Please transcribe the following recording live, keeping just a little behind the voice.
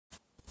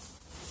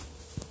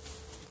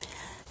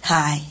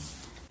Hi,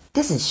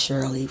 this is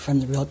Shirley from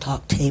the Real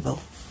Talk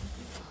Table.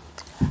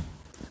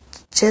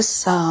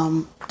 Just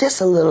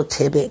a little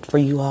tidbit for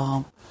you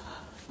all.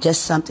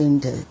 Just something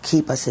to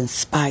keep us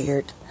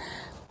inspired.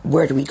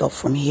 Where do we go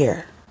from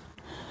here?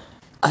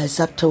 It's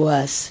up to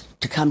us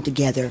to come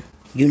together,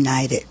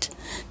 united,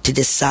 to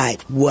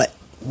decide what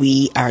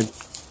we are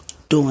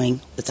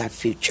doing with our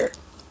future.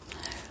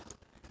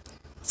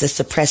 The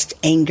suppressed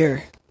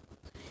anger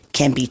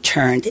can be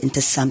turned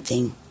into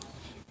something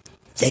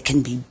that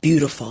can be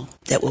beautiful,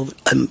 that will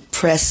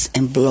impress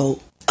and blow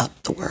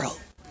up the world.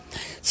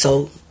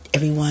 So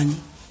everyone,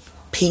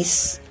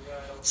 peace,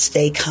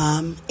 stay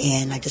calm,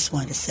 and I just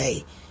want to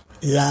say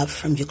love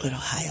from Euclid,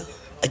 Ohio.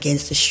 Again,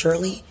 this is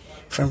Shirley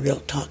from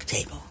Real Talk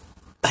Table.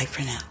 Bye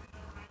for now.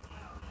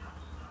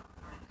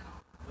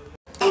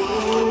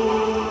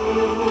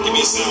 Give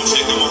me a sound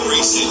check. I'm gonna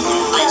race it.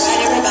 All right,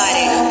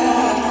 everybody.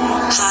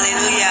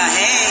 Hallelujah.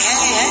 Hey.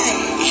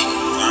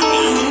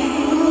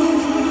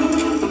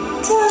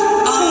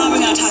 We're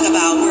going to talk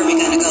about where we're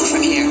going to go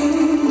from here.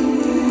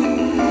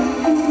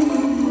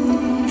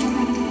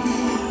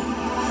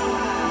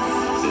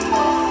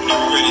 Whenever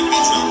you're ready,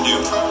 beat drop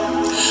you.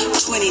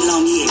 20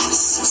 long years,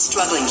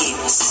 struggling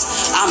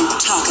years. I'm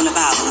talking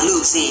about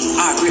losing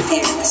our grip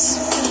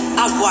years.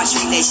 I've watched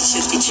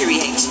relationships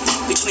deteriorate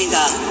between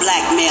the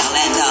black male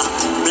and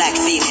the black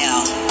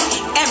female.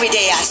 Every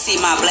day I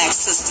see my black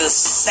sisters'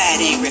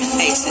 sad, angry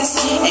faces,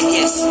 and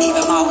yes,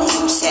 even my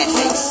own sad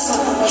face.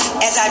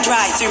 As I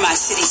drive through my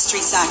city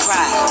streets, I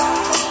cry.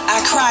 I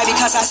cry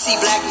because I see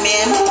black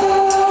men,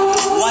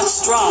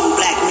 once strong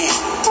black men,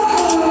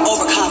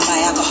 overcome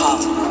by alcohol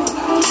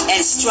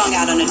and strung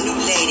out on a new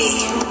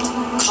lady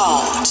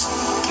called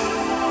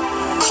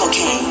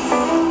cocaine.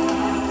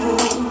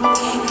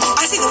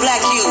 I see the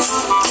black youth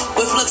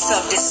with looks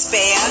of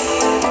despair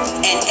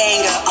and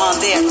anger on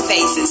their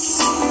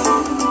faces.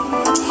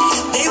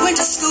 They went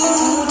to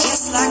school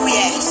just like we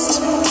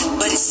asked,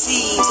 but it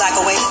seems like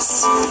a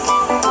waste.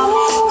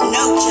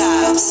 No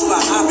jobs for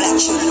our black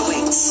children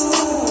awaits.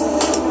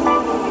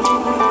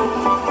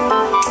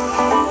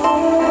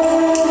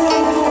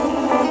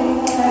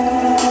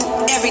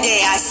 Every day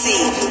I see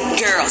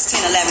girls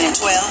 10, 11, and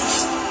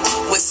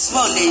 12 with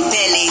swollen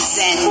bellies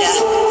and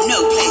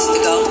no place to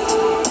go.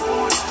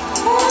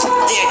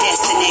 Their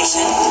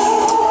destination,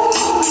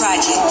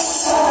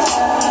 projects,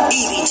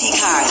 EBT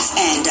cards,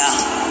 and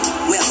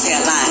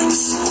welfare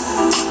lines.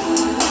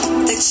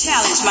 The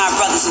challenge, my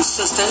brothers and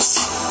sisters,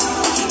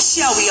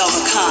 shall we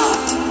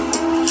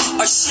overcome,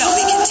 or shall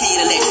we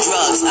continue to let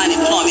drugs,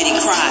 unemployment, and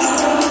crime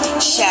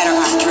shatter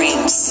our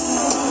dreams?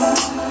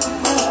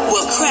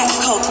 Will crack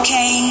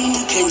cocaine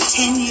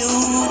continue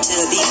to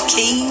be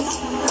king?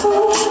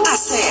 I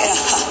said,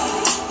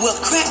 will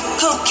crack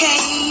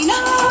cocaine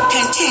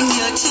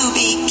continue to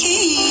be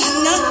king?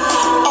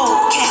 Oh,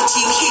 can't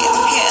you hear,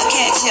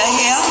 can't you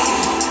hear?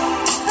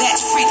 That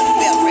freedom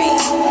bell ring.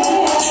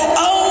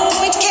 Oh,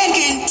 it can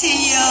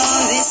continue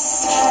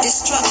this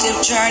destructive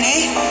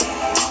journey,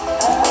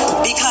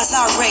 because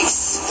our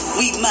race,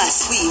 we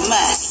must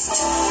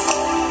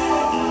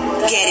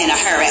get in a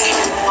hurry.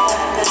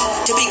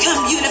 To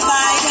become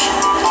unified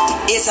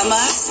is a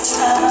must.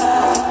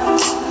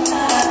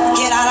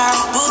 Get out our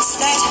books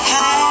that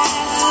have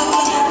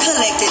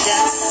collected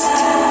us.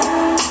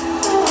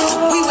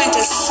 We went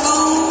to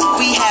school,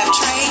 we have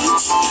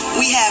trades,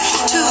 we have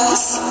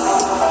tools.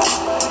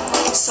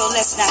 So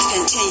let's not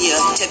continue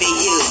to be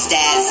used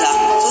as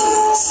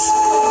fools.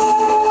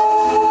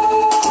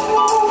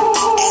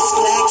 As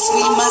blacks,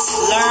 we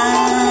must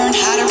learn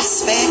how to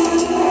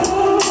respect,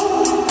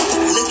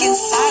 look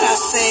inside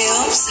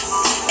ourselves,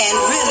 and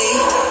really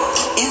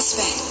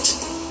inspect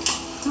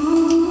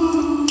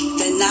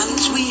the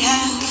knowledge we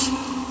have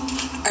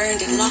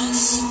earned and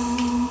lost.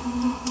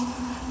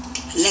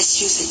 Let's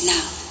use it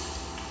now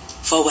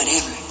for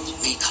whatever it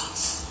may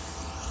cost.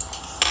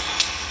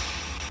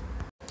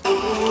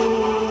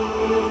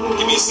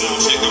 Give me a sound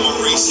check. I'm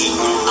gonna race it.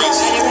 All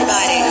right,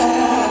 everybody.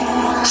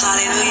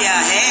 Hallelujah.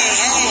 Hey.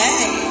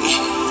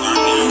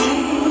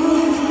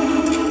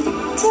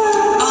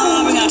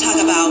 We're going to talk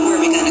about where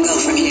we're going to go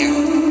from here.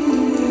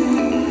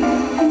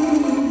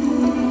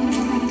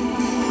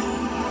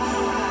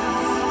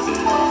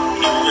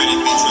 Whenever you're ready,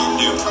 beat drop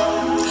you.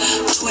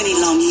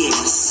 20 long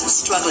years,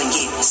 struggling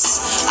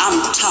years. I'm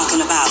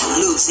talking about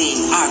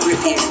losing our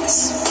grip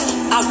years.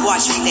 I've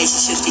watched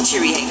relationships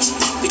deteriorate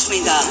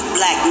between the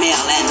black male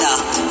and the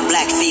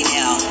black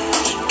female.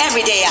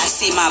 Every day I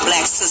see my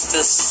black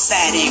sisters'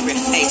 sad, angry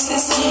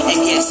faces, and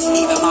yes,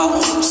 even my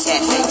own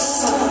sad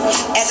face.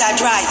 As I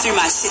drive through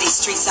my city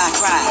streets, I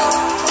cry.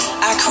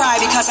 I cry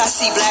because I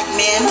see black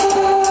men,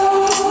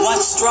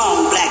 once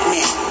strong black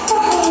men,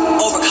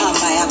 overcome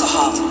by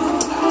alcohol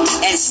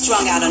and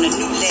strung out on a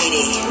new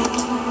lady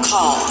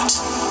called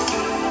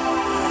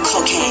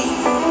cocaine.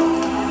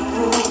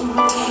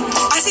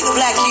 I see the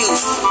black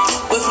youth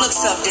with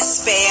looks of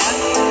despair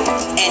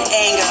and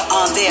anger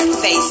on their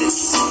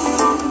faces.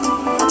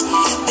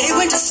 They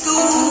went to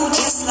school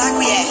just like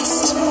we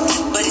asked,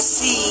 but it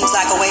seems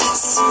like a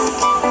waste.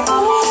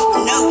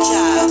 No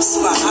jobs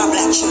for our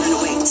black children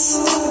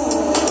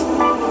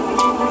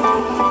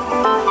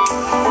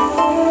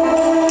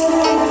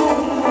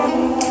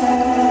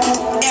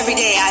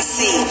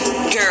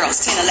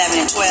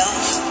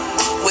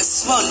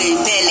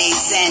swollen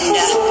bellies and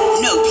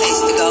no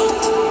place to go.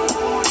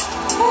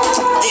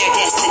 Their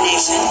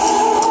destination,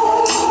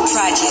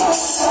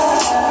 projects,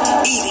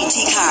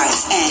 EBT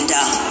cards, and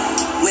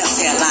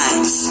welfare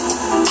lines.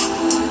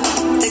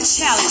 The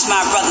challenge,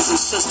 my brothers and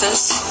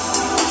sisters,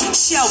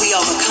 shall we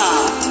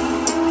overcome?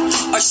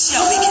 Or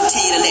shall we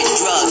continue to let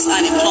drugs,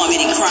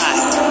 unemployment, and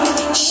crime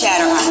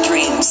shatter our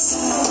dreams?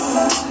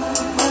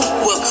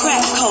 Will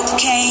crack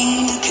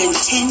cocaine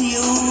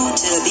continue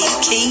to be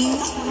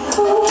king?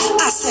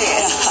 I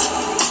said,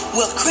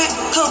 will crack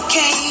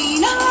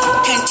cocaine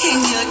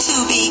continue to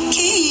be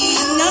king?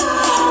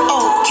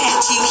 Oh,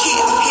 can't you hear,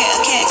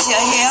 can't you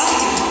hear?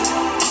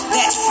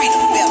 That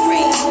freedom bell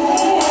ring.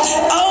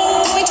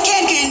 Oh, it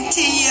can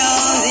continue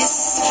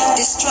this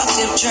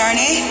destructive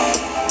journey.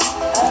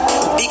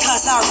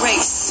 Because our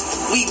race,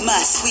 we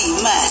must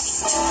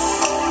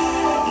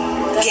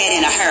get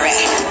in a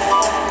hurry.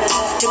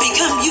 To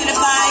become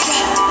unified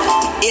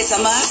is a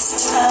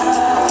must.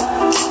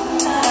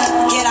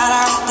 Get out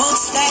our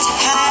books that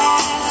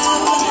have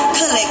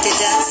collected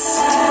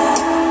us.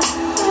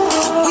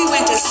 We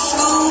went to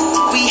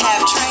school, we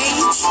have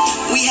trades,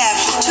 we have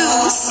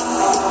tools.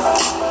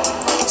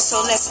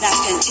 So let's not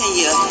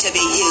continue to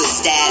be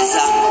used as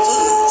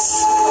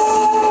fools.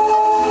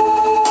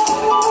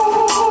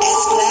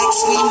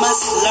 We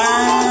must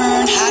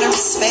learn how to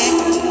respect,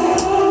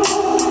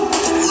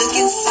 look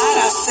inside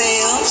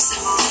ourselves,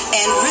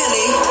 and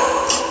really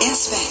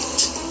inspect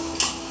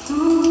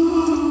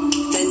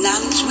the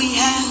knowledge we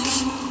have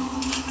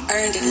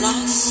earned and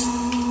lost.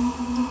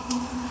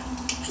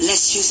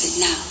 Let's use it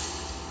now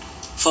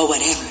for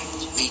whatever